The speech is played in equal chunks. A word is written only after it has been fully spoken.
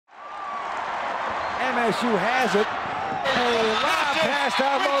MSU has it. A lob pass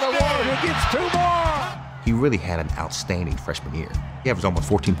down low to Ward, who gets 2 more. He really had an outstanding freshman year. He averaged almost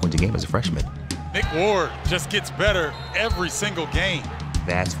 14 points a game as a freshman. Nick Ward just gets better every single game.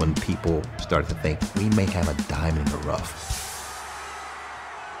 That's when people started to think we may have a diamond in the rough.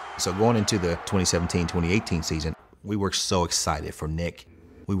 So going into the 2017-2018 season, we were so excited for Nick.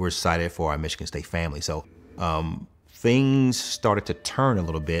 We were excited for our Michigan State family. So things started to turn a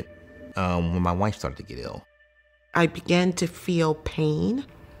little bit when my wife started to get ill. I began to feel pain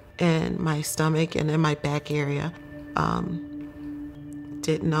in my stomach and in my back area.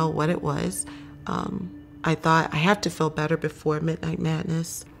 Didn't know what it was. I thought I have to feel better before Midnight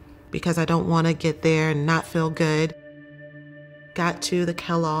Madness because I don't want to get there and not feel good. Got to the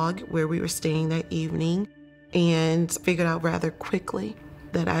Kellogg where we were staying that evening and figured out rather quickly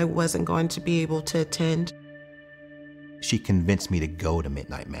that I wasn't going to be able to attend. She convinced me to go to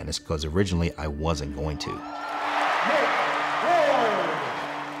Midnight Madness because originally I wasn't going to.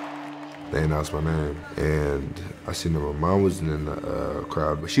 They announced my name, and I seen that my mom wasn't in the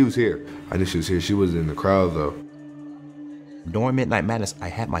crowd, but she was here. I knew she was here. She wasn't in the crowd, though. During Midnight Madness, I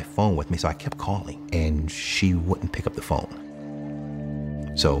had my phone with me, so I kept calling, and she wouldn't pick up the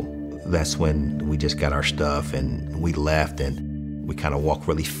phone. So that's when we just got our stuff, and we left, and we kind of walked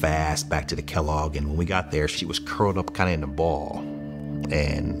really fast back to the Kellogg, and when we got there, she was curled up kind of in a ball,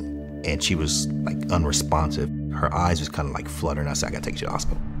 and she was, like, unresponsive. Her eyes was kind of, like, fluttering. I said, I gotta take you to the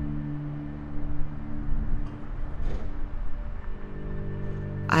hospital.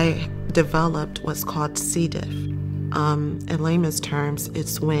 I developed what's called C. diff. In layman's terms,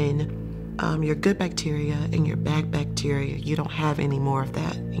 it's when your good bacteria and your bad bacteria, you don't have any more of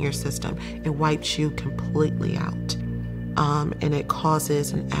that in your system. It wipes you completely out. And it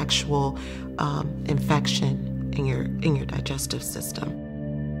causes an actual infection in your digestive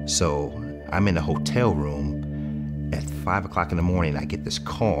system. So I'm in a hotel room at 5 o'clock in the morning. I get this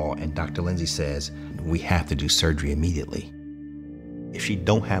call, and Dr. Lindsay says, we have to do surgery immediately. If she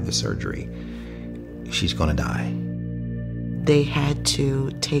don't have the surgery, she's gonna die. They had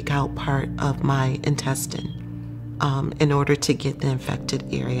to take out part of my intestine in order to get the infected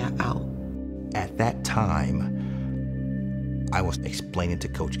area out. At that time, I was explaining to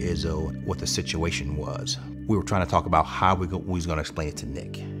Coach Izzo what the situation was. We were trying to talk about how we was gonna explain it to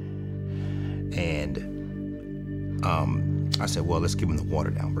Nick. And I said, well, let's give him the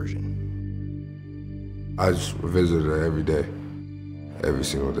watered down version. I just visited her every day. Every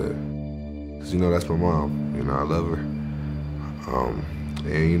single day. Cause that's my mom. I love her.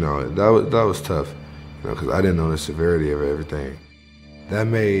 And that was tough. Cause I didn't know the severity of everything. That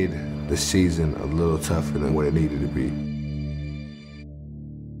made the season a little tougher than what it needed to be.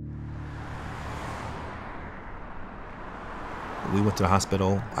 We went to the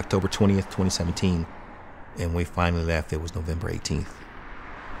hospital October 20th, 2017, and we finally left. It was November 18th.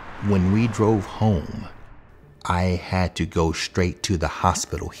 When we drove home, I had to go straight to the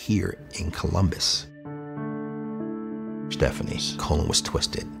hospital here in Columbus. Stephanie's colon was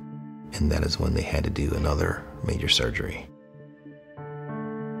twisted, and that is when they had to do another major surgery.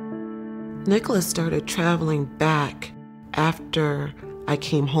 Nicholas started traveling back after I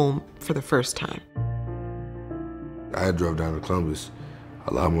came home for the first time. I drove down to Columbus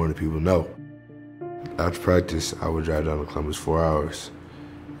a lot more than people know. After practice, I would drive down to Columbus 4 hours.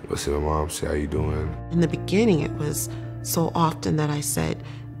 Go see my mom, see how you doing. In the beginning, it was so often that I said,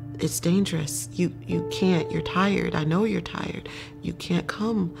 it's dangerous. You can't, you're tired. I know you're tired. You can't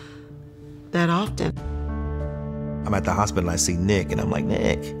come that often. I'm at the hospital and I see Nick, and I'm like,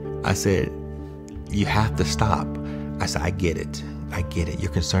 Nick, I said, you have to stop. I said, I get it. I get it.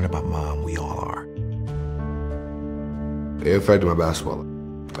 You're concerned about Mom. We all are. It affected my basketball.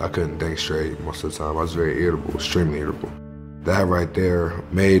 I couldn't think straight most of the time. I was very irritable, extremely irritable. That right there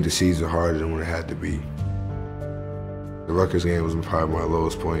made the season harder than what it had to be. The Rutgers game was probably my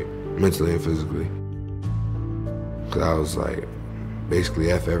lowest point, mentally and physically. Because I was like,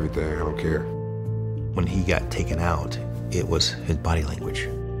 basically F everything, I don't care. When he got taken out, it was his body language.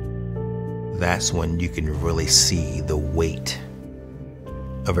 That's when you can really see the weight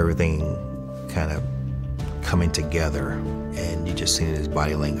of everything kind of coming together, and you just seen his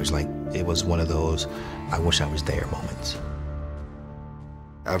body language. Like, it was one of those, I wish I was there moments.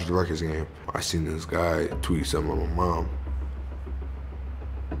 After the Rutgers game, I seen this guy tweet something on my mom.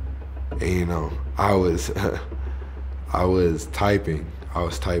 And I was typing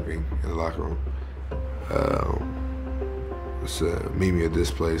in the locker room. Meet me at this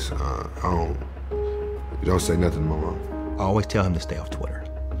place. You don't say nothing to my mom. I always tell him to stay off Twitter.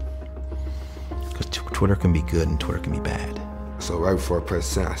 Because Twitter can be good and Twitter can be bad. So right before I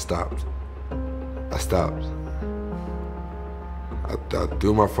pressed send, I stopped. I stopped. I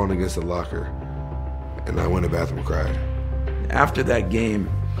threw my phone against the locker, and I went to the bathroom and cried. After that game,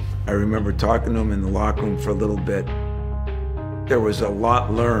 I remember talking to him in the locker room for a little bit. There was a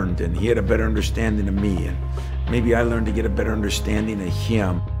lot learned, and he had a better understanding of me, and maybe I learned to get a better understanding of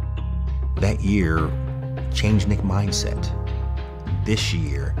him. That year changed Nick's mindset. This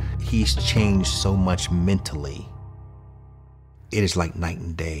year, he's changed so much mentally. It is like night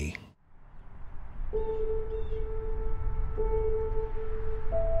and day. You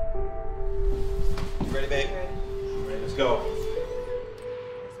ready, babe? Ready, let's go.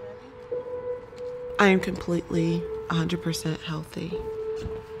 I am completely 100% healthy.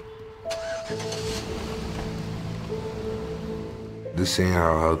 Just seeing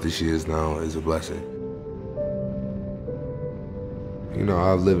how healthy she is now is a blessing. You know,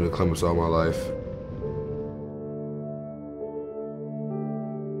 I've lived in Clemens all my life.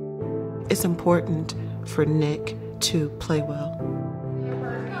 It's important for Nick to play well.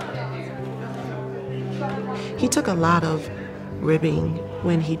 He took a lot of ribbing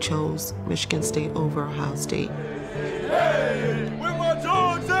when he chose Michigan State over Ohio State. Hey, where my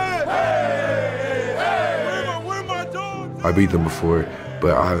dogs at? Hey, hey, where my dogs? I beat them before,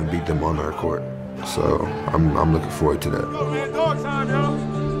 but I haven't beat them on our court. So I'm looking forward to that.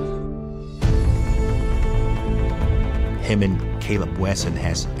 Him and Caleb Wesson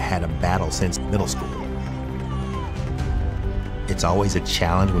has had a battle since middle school. It's always a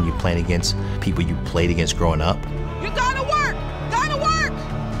challenge when you're playing against people you played against growing up. You gotta work! Gotta work!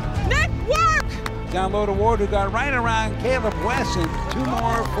 Nick, work! John Loda Ward, who got right around Caleb Wesson. 2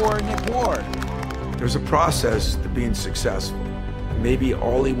 more for Nick Ward. There's a process to being successful. Maybe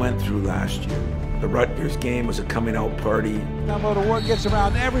all he went through last year. The Rutgers game was a coming out party. John Loda Ward gets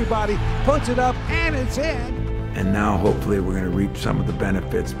around everybody, puts it up, and it's in. And now hopefully we're going to reap some of the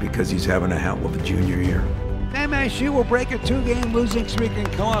benefits because he's having a hell of a junior year. MSU will break a 2-game losing streak in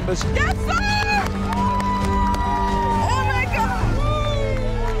Columbus. Yes, sir! Oh, my God!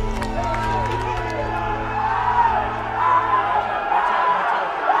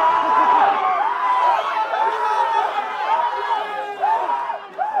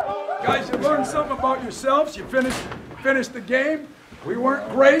 Guys, you learned something about yourselves. You finished the game. We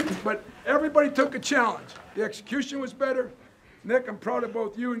weren't great, but everybody took a challenge. The execution was better. Nick, I'm proud of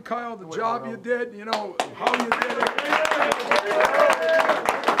both you and Kyle, the job you did, you know, how you did it.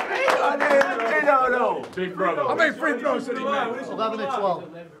 Big brother. How many free throws did he make? 11 and 12.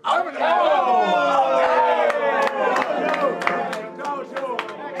 11 and 12.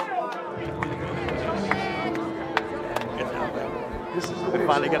 We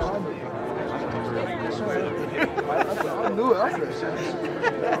finally got I knew it.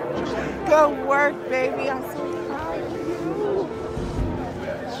 Good work, baby. I'm so proud of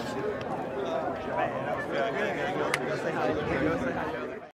you.